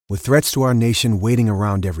With threats to our nation waiting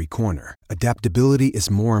around every corner, adaptability is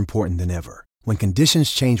more important than ever. When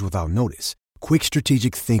conditions change without notice, quick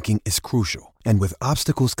strategic thinking is crucial. And with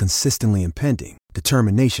obstacles consistently impending,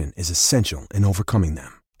 determination is essential in overcoming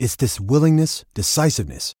them. It's this willingness,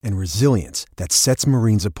 decisiveness, and resilience that sets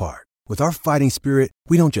Marines apart. With our fighting spirit,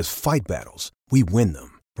 we don't just fight battles, we win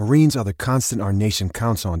them. Marines are the constant our nation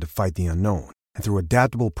counts on to fight the unknown. And through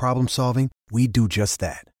adaptable problem solving, we do just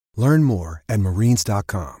that. Learn more at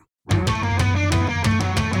marines.com. Pour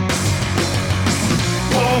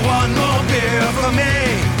one more beer for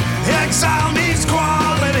me. Exile means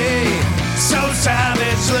quality so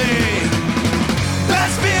savagely.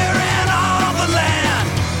 Best beer in all the land,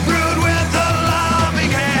 brewed with a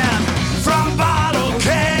loving hand. From bottle,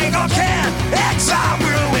 keg, or can, Exile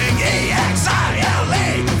Brewing,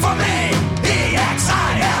 E-X-I-L-E. For me,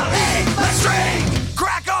 E-X-I-L-E. Let's drink,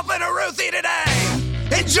 crack open a Ruthie today.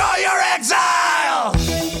 Enjoy your exile.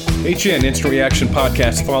 HN Instant Reaction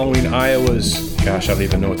Podcast following Iowa's, I don't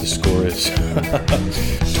even know what the score is,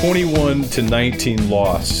 21-19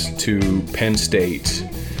 loss to Penn State.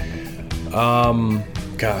 I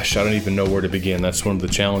don't even know where to begin. That's one of the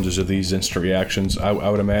challenges of these instant reactions. I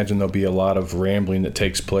would imagine there'll be a lot of rambling that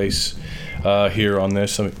takes place here on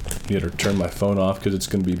this. I'm going to turn my phone off because it's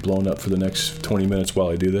going to be blown up for the next 20 minutes while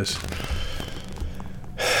I do this.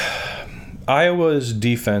 Iowa's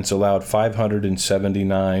defense allowed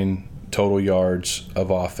 579 total yards of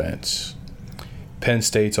offense. Penn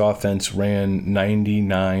State's offense ran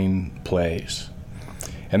 99 plays.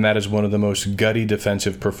 And that is one of the most gutty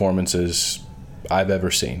defensive performances I've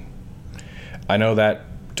ever seen. I know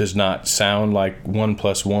that does not sound like 1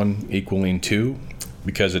 + 1 = 2,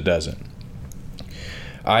 because it doesn't.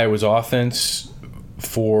 Iowa's offense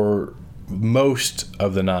for most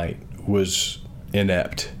of the night was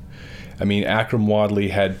inept. I mean, Akrum Wadley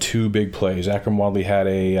had 2 big plays. Akrum Wadley had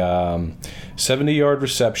a 70-yard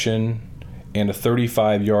reception and a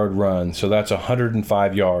 35-yard run, so that's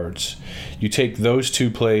 105 yards. You take those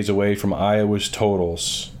 2 plays away from Iowa's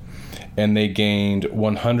totals, and they gained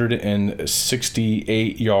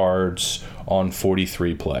 168 yards on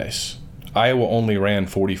 43 plays. Iowa only ran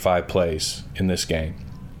 45 plays in this game.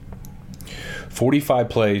 45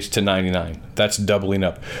 plays to 99. That's doubling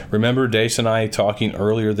up. Remember Dace and I talking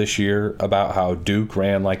earlier this year about how Duke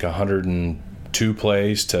ran like 102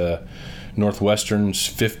 plays to Northwestern's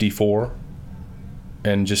 54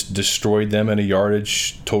 and just destroyed them in a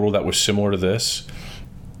yardage total that was similar to this?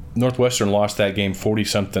 Northwestern lost that game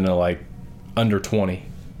 40-something to like under 20.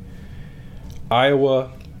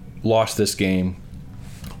 Iowa lost this game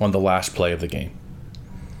on the last play of the game.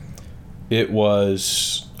 It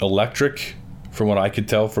was electric. From what I could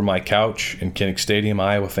tell from my couch in Kinnick Stadium,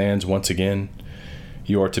 Iowa fans, once again,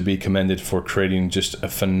 you are to be commended for creating just a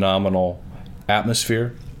phenomenal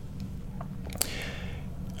atmosphere.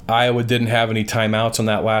 Iowa didn't have any timeouts on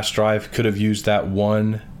that last drive. Could have used that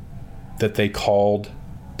one that they called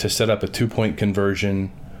to set up a 2-point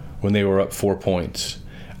conversion when they were up 4 points.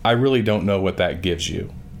 I really don't know what that gives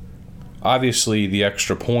you. Obviously, the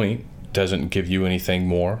extra point doesn't give you anything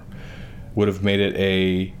more. Would have made it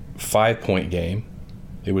a 5-point game.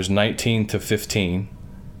 It was 19-15.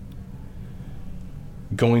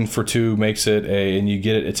 Going for 2 makes it and you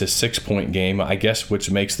get it, it's a 6-point game, I guess,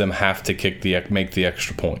 which makes them have to make the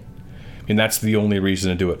extra point. I mean, that's the only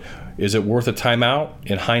reason to do it. Is it worth a timeout?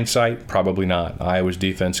 In hindsight, probably not. Iowa's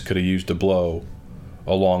defense could have used a blow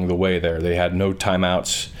along the way there. They had no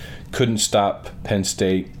timeouts, couldn't stop Penn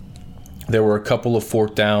State. There were a couple of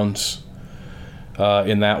 4th downs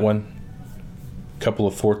in that one. A couple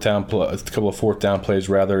of fourth down plays in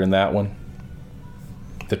that one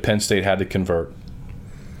that Penn State had to convert.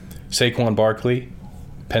 Saquon Barkley,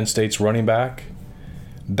 Penn State's running back,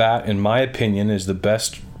 that, in my opinion, is the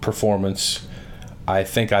best performance I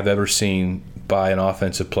think I've ever seen by an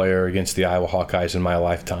offensive player against the Iowa Hawkeyes in my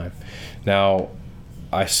lifetime. Now,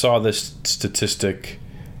 I saw this statistic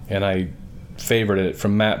and I favored it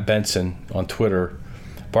from Matt Benson on Twitter.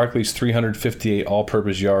 Barkley's 358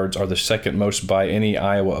 all-purpose yards are the second most by any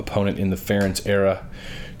Iowa opponent in the Ferentz era.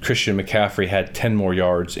 Christian McCaffrey had 10 more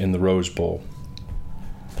yards in the Rose Bowl.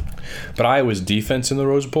 But Iowa's defense in the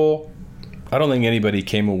Rose Bowl, I don't think anybody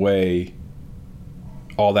came away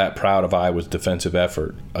all that proud of Iowa's defensive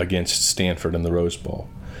effort against Stanford in the Rose Bowl.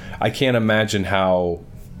 I can't imagine how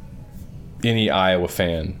any Iowa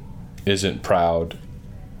fan isn't proud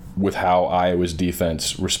with how Iowa's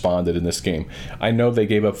defense responded in this game. I know they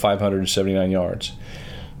gave up 579 yards.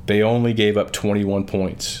 They only gave up 21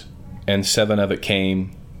 points, and 7 of it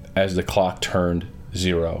came as the clock turned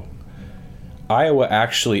 0. Iowa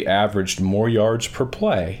actually averaged more yards per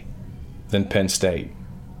play than Penn State.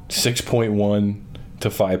 6.1 to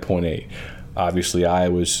 5.8. Obviously,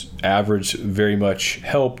 Iowa's average very much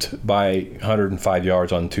helped by 105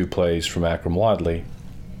 yards on 2 plays from Akrum Wadley.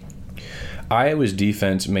 Iowa's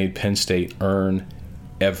defense made Penn State earn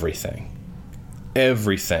everything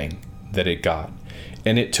that it got.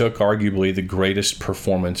 And it took arguably the greatest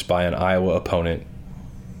performance by an Iowa opponent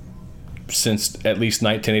since at least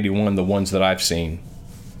 1981, the ones that I've seen,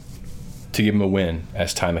 to give him a win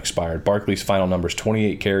as time expired. Barkley's final numbers: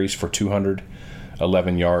 28 carries for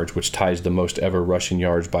 211 yards, which ties the most ever rushing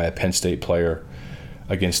yards by a Penn State player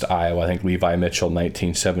against Iowa. I think Levi Mitchell,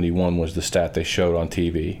 1971, was the stat they showed on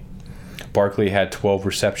TV. Barkley had 12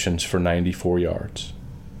 receptions for 94 yards.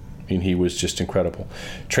 I mean, he was just incredible.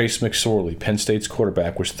 Trace McSorley, Penn State's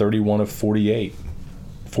quarterback, was 31 of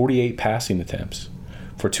 48 passing attempts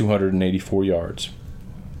for 284 yards.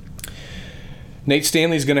 Nate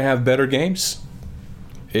Stanley's going to have better games.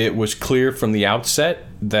 It was clear from the outset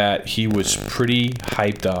that he was pretty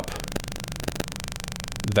hyped up,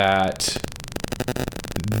 that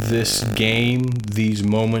this game, these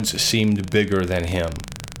moments seemed bigger than him.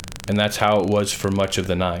 And that's how it was for much of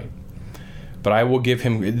the night. But I will give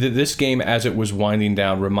him, this game as it was winding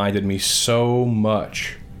down reminded me so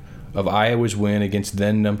much of Iowa's win against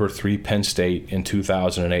then number 3 Penn State in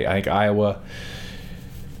 2008. I think Iowa,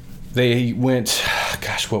 they went,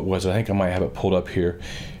 what was it? I think I might have it pulled up here.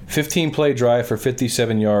 15-play drive for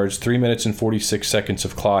 57 yards, 3 minutes and 46 seconds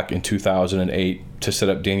of clock in 2008 to set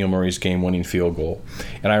up Daniel Murray's game-winning field goal.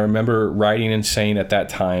 And I remember writing and saying at that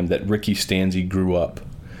time that Ricky Stanzi grew up,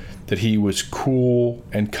 that he was cool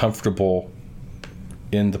and comfortable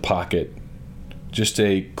in the pocket, just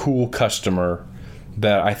a cool customer,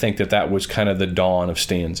 that I think that was kind of the dawn of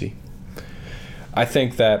Stanzi. I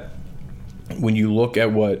think that when you look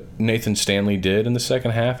at what Nathan Stanley did in the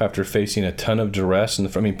second half after facing a ton of duress,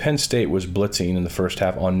 Penn State was blitzing in the first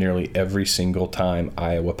half on nearly every single time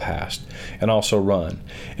Iowa passed, and also run.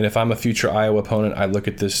 And if I'm a future Iowa opponent, I look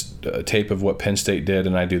at this tape of what Penn State did,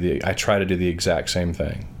 and I try to do the exact same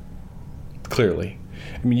thing. Clearly.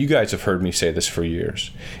 You guys have heard me say this for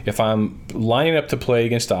years. If I'm lining up to play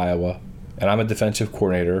against Iowa and I'm a defensive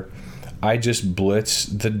coordinator, I just blitz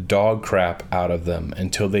the dog crap out of them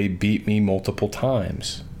until they beat me multiple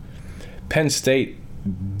times. Penn State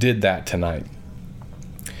did that tonight.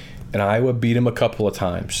 And Iowa beat them a couple of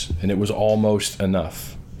times, and it was almost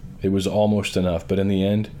enough. But in the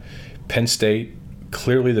end, Penn State,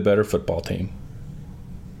 clearly the better football team,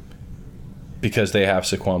 because they have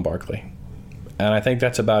Saquon Barkley. And I think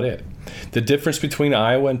that's about it. The difference between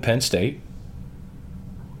Iowa and Penn State,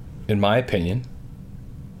 in my opinion,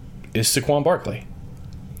 is Saquon Barkley.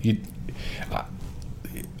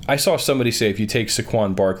 I saw somebody say if you take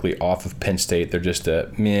Saquon Barkley off of Penn State, they're just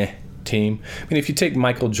a meh team. If you take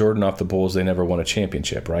Michael Jordan off the Bulls, they never won a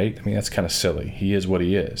championship, right? That's kind of silly. He is what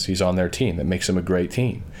he is. He's on their team. That makes him a great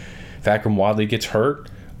team. If Akrum Wadley gets hurt,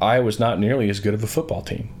 Iowa's not nearly as good of a football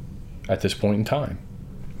team at this point in time.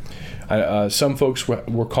 Some folks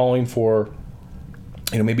were calling for,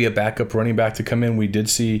 maybe a backup running back to come in. We did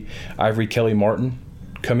see Ivory Kelly-Martin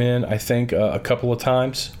come in, I think, a couple of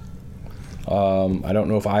times. I don't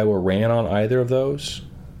know if Iowa ran on either of those.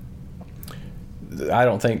 I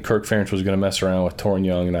don't think Kirk Ferentz was going to mess around with Torrin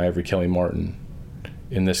Young and Ivory Kelly-Martin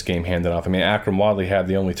in this game handed off. Akrum Wadley had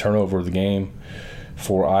the only turnover of the game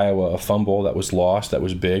for Iowa, a fumble that was lost, that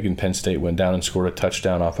was big, and Penn State went down and scored a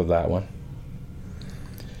touchdown off of that one.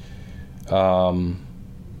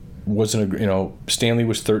 Stanley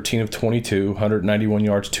was 13 of 22, 191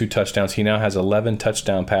 yards, 2 touchdowns. He now has 11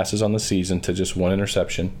 touchdown passes on the season to just 1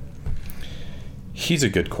 interception. He's a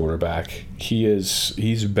good quarterback.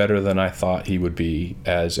 He's better than I thought he would be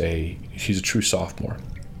he's a true sophomore,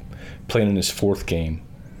 playing in his 4th game.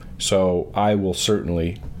 So I will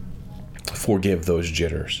certainly forgive those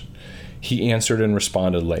jitters. He answered and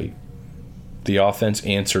responded late. The offense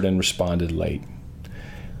answered and responded late.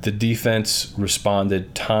 The defense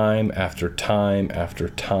responded time after time after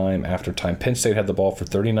time after time. Penn State had the ball for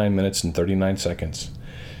 39 minutes and 39 seconds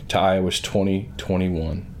to Iowa's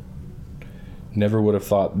 20-21. Never would have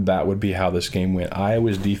thought that would be how this game went.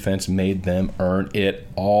 Iowa's defense made them earn it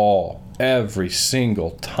all, every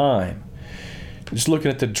single time. Just looking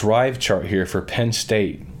at the drive chart here for Penn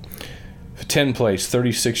State. 10 plays,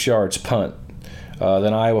 36 yards, punt.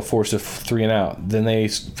 Then Iowa forced a 3 and out. Then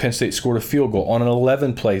Penn State scored a field goal on an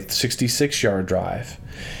 11-play, 66-yard drive.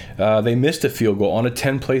 They missed a field goal on a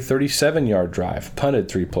 10-play, 37-yard drive. Punted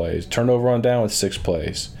 3 plays. Turnover on down with 6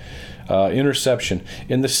 plays. Interception.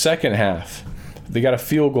 In the second half, They got a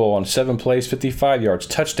field goal on 7 plays, 55 yards,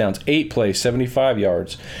 touchdowns, 8 plays, 75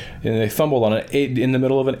 yards. And they fumbled on in the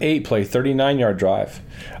middle of an 8-play, 39-yard drive.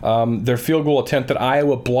 Their field goal attempt that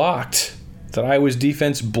Iowa blocked, that Iowa's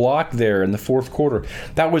defense blocked there in the fourth quarter,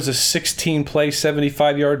 that was a 16-play,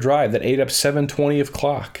 75-yard drive that ate up 7:20 of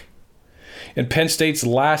clock. And Penn State's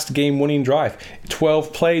last game-winning drive,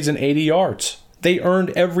 12 plays and 80 yards. They earned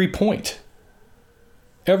every point.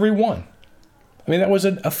 Every one. I mean, that was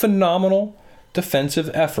a phenomenal defensive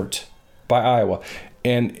effort by Iowa.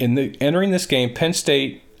 And entering this game, Penn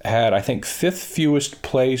State had, I think, 5th fewest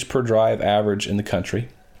plays per drive average in the country.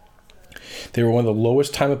 They were one of the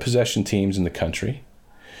lowest time of possession teams in the country.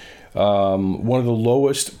 One of the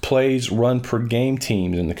lowest plays run per game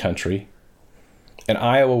teams in the country. And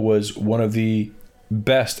Iowa was one of the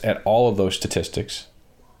best at all of those statistics.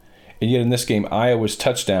 And yet in this game, Iowa's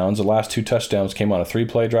touchdowns, the last 2 touchdowns came on a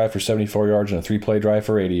 3-play drive for 74 yards and a 3-play drive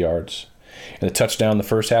for 80 yards. And the touchdown in the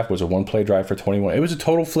first half was a 1-play drive for 21. It was a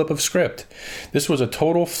total flip of script. This was a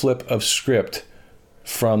total flip of script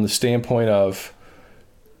from the standpoint of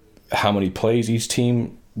how many plays each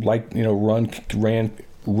team ran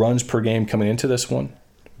runs per game coming into this one.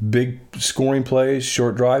 Big scoring plays,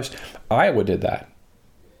 short drives. Iowa did that.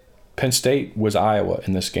 Penn State was Iowa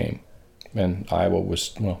in this game. And Iowa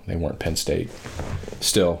was, well, they weren't Penn State.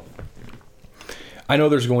 Still, I know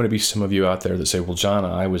there's going to be some of you out there that say, well, John,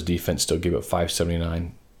 Iowa's defense still gave up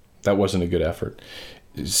 579. That wasn't a good effort.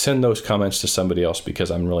 Send those comments to somebody else because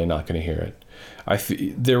I'm really not going to hear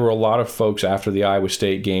it. There were a lot of folks after the Iowa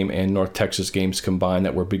State game and North Texas games combined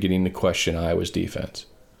that were beginning to question Iowa's defense.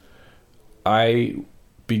 I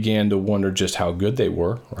began to wonder just how good they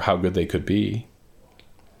were or how good they could be.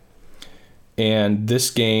 And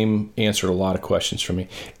this game answered a lot of questions for me.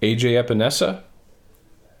 A.J. Epinesa,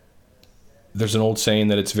 there's an old saying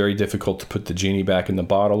that it's very difficult to put the genie back in the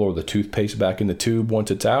bottle or the toothpaste back in the tube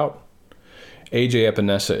once it's out. A.J.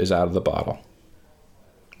 Epinesa is out of the bottle.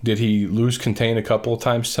 Did he lose contain a couple of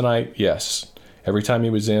times tonight? Yes. Every time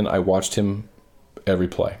he was in, I watched him every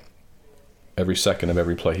play. Every second of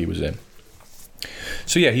every play he was in.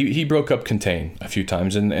 So yeah, he broke up contain a few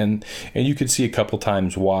times, and you could see a couple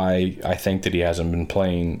times why I think that he hasn't been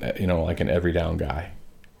playing, like an every down guy.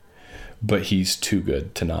 But he's too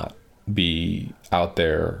good to not be out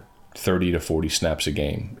there 30 to 40 snaps a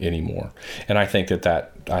game anymore. And I think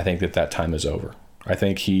that time is over. I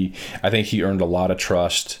think he earned a lot of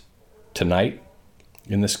trust tonight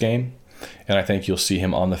in this game, and I think you'll see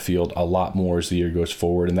him on the field a lot more as the year goes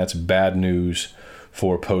forward, and that's bad news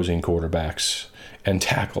for opposing quarterbacks and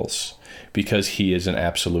tackles because he is an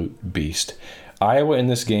absolute beast. Iowa in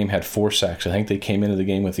this game had 4 sacks. I think they came into the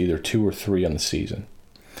game with either 2 or 3 on the season.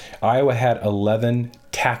 Iowa had 11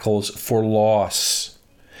 tackles for loss.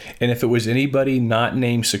 And if it was anybody not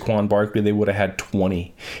named Saquon Barkley, they would have had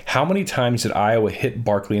 20. How many times did Iowa hit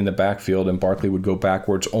Barkley in the backfield and Barkley would go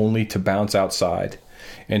backwards only to bounce outside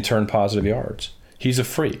and turn positive yards? He's a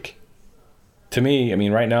freak. To me, I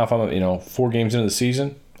mean, right now, if I'm 4 games into the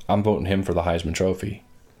season, I'm voting him for the Heisman Trophy.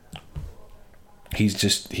 I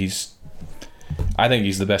think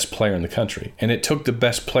he's the best player in the country. And it took the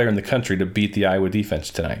best player in the country to beat the Iowa defense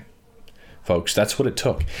tonight. Folks, that's what it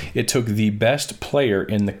took. It took the best player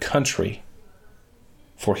in the country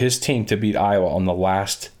for his team to beat Iowa on the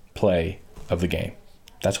last play of the game.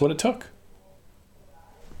 That's what it took.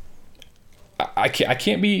 I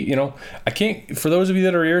can't be, I can't, for those of you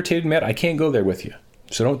that are irritated, Matt, I can't go there with you.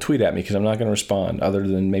 So don't tweet at me because I'm not going to respond other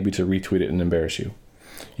than maybe to retweet it and embarrass you.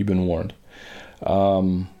 You've been warned.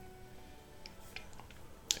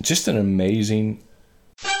 Just an amazing...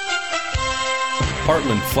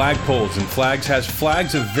 Heartland Flagpoles and Flags has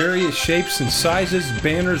flags of various shapes and sizes,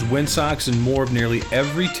 banners, windsocks, and more of nearly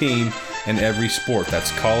every team and every sport.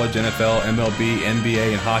 That's college, NFL, MLB,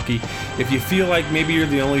 NBA, and hockey. If you feel like maybe you're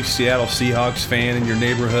the only Seattle Seahawks fan in your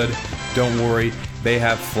neighborhood, don't worry. They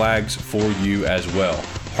have flags for you as well.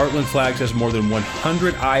 Heartland Flags has more than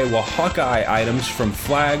 100 Iowa Hawkeye items, from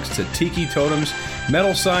flags to tiki totems,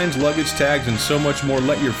 metal signs, luggage tags, and so much more.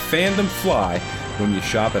 Let your fandom fly when you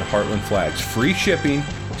shop at Heartland Flags. Free shipping.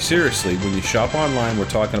 Seriously, when you shop online, we're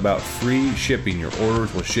talking about free shipping. Your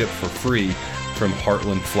orders will ship for free from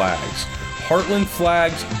Heartland Flags.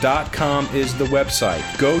 HeartlandFlags.com is the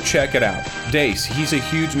website. Go check it out. Dace, he's a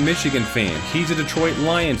huge Michigan fan. He's a Detroit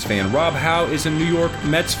Lions fan. Rob Howe is a New York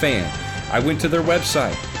Mets fan. I went to their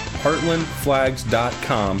website.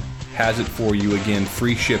 HeartlandFlags.com has it for you. Again,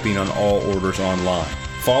 free shipping on all orders online.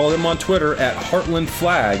 Follow them on Twitter at Heartland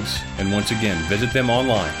Flags. And once again, visit them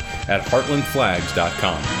online at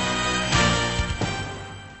HeartlandFlags.com.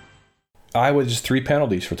 Iowa just 3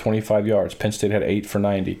 penalties for 25 yards. Penn State had 8 for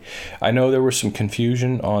 90. I know there was some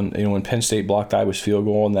confusion on, when Penn State blocked Iowa's field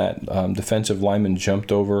goal and that defensive lineman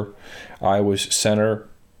jumped over Iowa's center.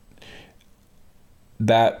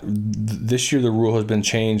 This year the rule has been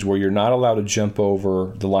changed where you're not allowed to jump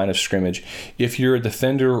over the line of scrimmage if you're a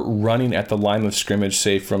defender running at the line of scrimmage,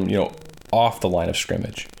 say from off the line of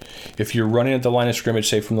scrimmage. If you're running at the line of scrimmage,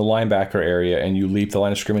 say from the linebacker area, and you leap the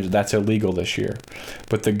line of scrimmage, that's illegal this year.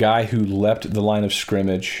 But the guy who leapt the line of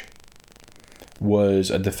scrimmage was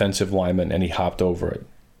a defensive lineman, and he hopped over it.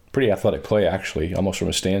 Pretty athletic play, actually, almost from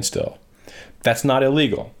a standstill. That's not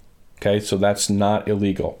illegal. Okay, so that's not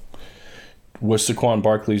illegal. Was Saquon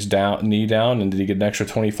Barkley's knee down, and did he get an extra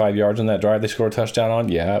 25 yards on that drive they scored a touchdown on?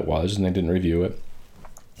 Yeah, it was, and they didn't review it.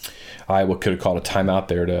 Iowa could have called a timeout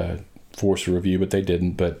there to force a review, but they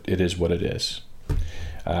didn't. But it is what it is.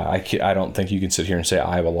 I don't think you can sit here and say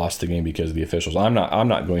Iowa lost the game because of the officials. I'm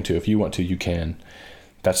not going to. If you want to, you can.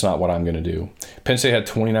 That's not what I'm going to do. Penn State had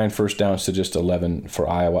 29 first downs to just 11 for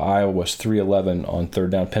Iowa. Iowa was 3-11 on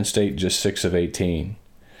third down. Penn State just 6 of 18.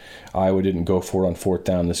 Iowa didn't go for it on fourth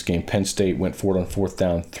down this game. Penn State went for it on fourth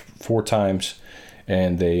down 4 times,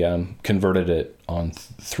 and they converted it on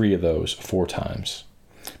 3 of those 4 times.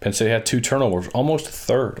 Penn State had 2 turnovers, almost a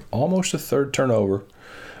third turnover.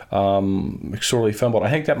 McSorley fumbled. I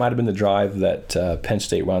think that might have been the drive that Penn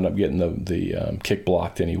State wound up getting the kick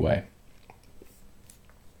blocked anyway.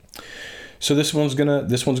 So this one's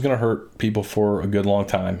gonna hurt people for a good long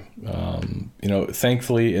time.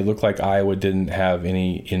 Thankfully it looked like Iowa didn't have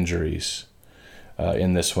any injuries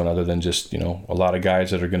in this one, other than just a lot of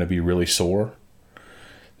guys that are going to be really sore,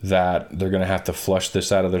 that they're going to have to flush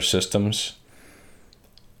this out of their systems.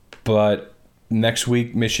 But next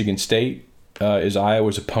week, Michigan State is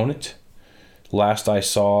Iowa's opponent. Last I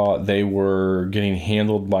saw, they were getting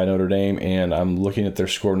handled by Notre Dame, and I'm looking at their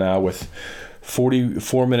score now with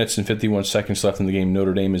 44 minutes and 51 seconds left in the game.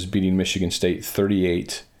 Notre Dame is beating Michigan State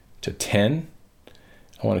 38-10.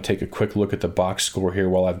 I want to take a quick look at the box score here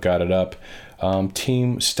while I've got it up.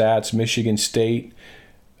 Team stats: Michigan State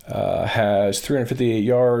has 358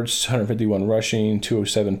 yards, 151 rushing,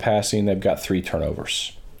 207 passing. They've got 3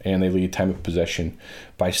 turnovers, and they lead time of possession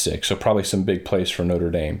by 6. So probably some big plays for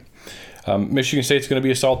Notre Dame. Michigan State's going to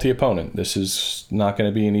be a salty opponent. This is not going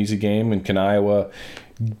to be an easy game, and can Iowa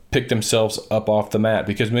pick themselves up off the mat?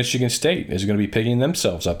 Because Michigan State is going to be picking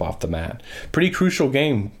themselves up off the mat. Pretty crucial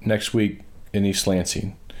game next week in East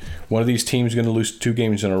Lansing. One of these teams is going to lose 2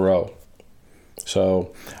 games in a row.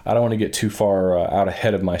 So I don't want to get too far out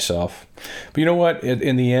ahead of myself. But you know what?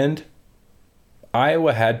 In the end,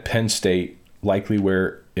 Iowa had Penn State likely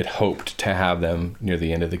where it hoped to have them near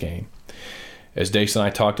the end of the game. As Dace and I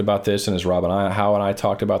talked about this, and as Howe and I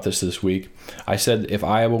talked about this week, I said if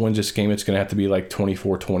Iowa wins this game, it's going to have to be like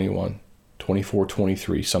 24-21,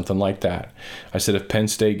 24-23, something like that. I said if Penn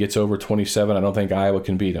State gets over 27, I don't think Iowa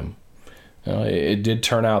can beat them. It did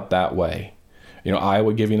turn out that way.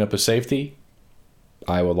 Iowa giving up a safety,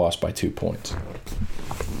 Iowa lost by 2 points.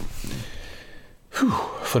 Whew,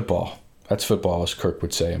 football. That's football, as Kirk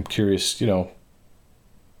would say. I'm curious, we'll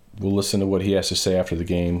listen to what he has to say after the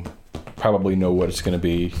game. Probably know what it's going to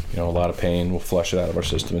be. A lot of pain. We'll flush it out of our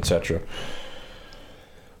system, etc.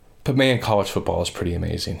 But man, college football is pretty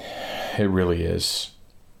amazing. It really is.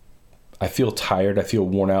 I feel tired. I feel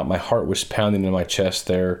worn out. My heart was pounding in my chest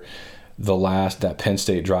there. That Penn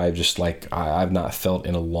State drive, just like I've not felt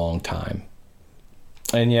in a long time.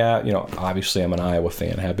 And yeah, obviously I'm an Iowa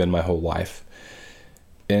fan. Have been my whole life.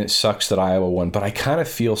 And it sucks that Iowa won, but I kind of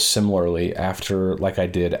feel similarly after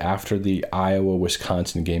the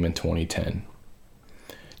Iowa-Wisconsin game in 2010.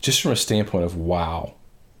 Just from a standpoint of, wow,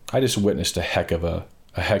 I just witnessed a heck of a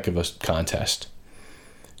contest.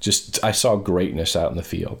 I saw greatness out in the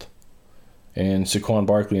field. And Saquon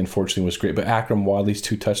Barkley, unfortunately, was great, but Akram Wadley's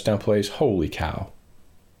 2 touchdown plays, holy cow.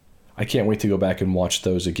 I can't wait to go back and watch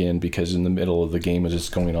those again, because in the middle of the game as it's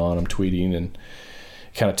going on, I'm tweeting, and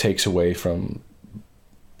it kind of takes away from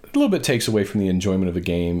the enjoyment of the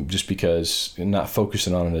game, just because not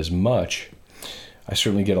focusing on it as much. I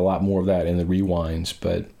certainly get a lot more of that in the rewinds,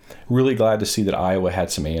 but really glad to see that Iowa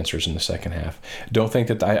had some answers in the second half.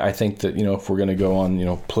 I think that if we're going to go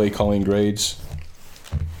on play calling grades,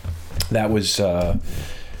 that was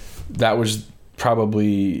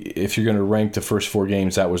probably, if you're going to rank the first 4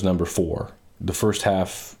 games, that was number 4. The first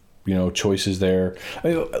half, choices there.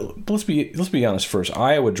 Let's be honest first.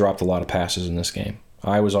 Iowa dropped a lot of passes in this game.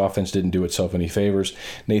 Iowa's offense didn't do itself any favors.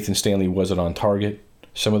 Nathan Stanley wasn't on target.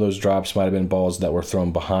 Some of those drops might have been balls that were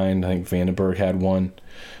thrown behind. I think Vandenberg had one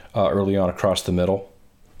early on across the middle.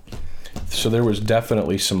 So there was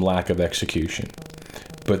definitely some lack of execution.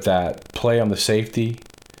 But that play on the safety,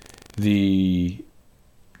 the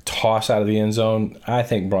toss out of the end zone, I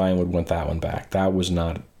think Brian would want that one back. That was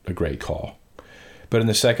not a great call. But in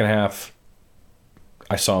the second half,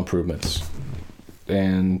 I saw improvements.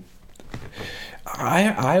 And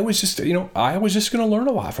I was just going to learn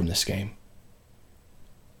a lot from this game.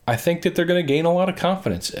 I think that they're going to gain a lot of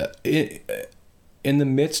confidence in the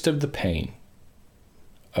midst of the pain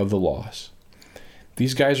of the loss.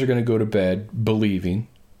 These guys are going to go to bed believing,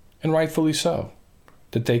 and rightfully so,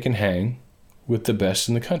 that they can hang with the best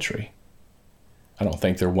in the country. I don't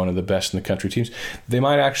think they're one of the best in the country teams. They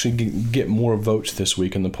might actually get more votes this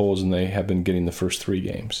week in the polls than they have been getting the first 3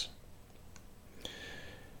 games.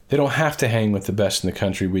 They don't have to hang with the best in the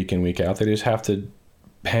country week in, week out. They just have to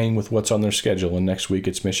hang with what's on their schedule, and next week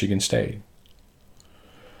it's Michigan State.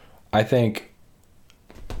 I think,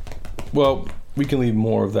 well, we can leave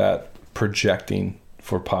more of that projecting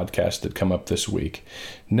for podcasts that come up this week.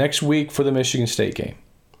 Next week for the Michigan State game,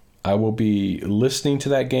 I will be listening to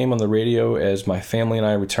that game on the radio as my family and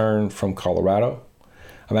I return from Colorado.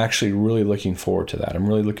 I'm actually really looking forward to that. I'm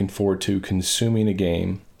really looking forward to consuming a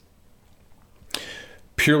game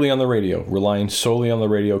purely on the radio, relying solely on the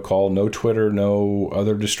radio call, no Twitter, no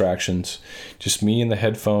other distractions, just me and the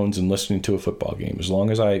headphones and listening to a football game. As long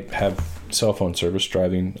as I have cell phone service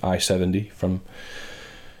driving I-70 from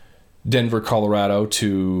Denver, Colorado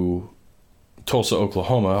to Tulsa,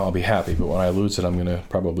 Oklahoma, I'll be happy. But when I lose it, I'm going to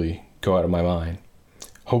probably go out of my mind.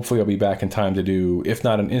 Hopefully I'll be back in time to do, if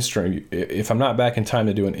I'm not back in time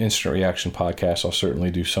to do an instant reaction podcast, I'll certainly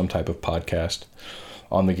do some type of podcast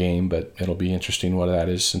on the game, but it'll be interesting what that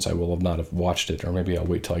is since I will not have watched it, or maybe I'll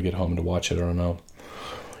wait till I get home to watch it, I don't know.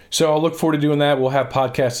 So I'll look forward to doing that. We'll have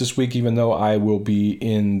podcasts this week, even though I will be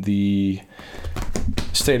in the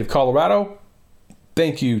state of Colorado.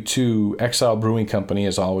 Thank you to Exile Brewing Company,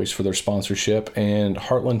 as always, for their sponsorship, and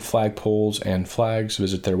Heartland Flagpoles and Flags.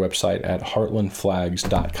 Visit their website at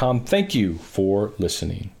heartlandflags.com. Thank you for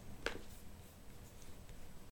listening.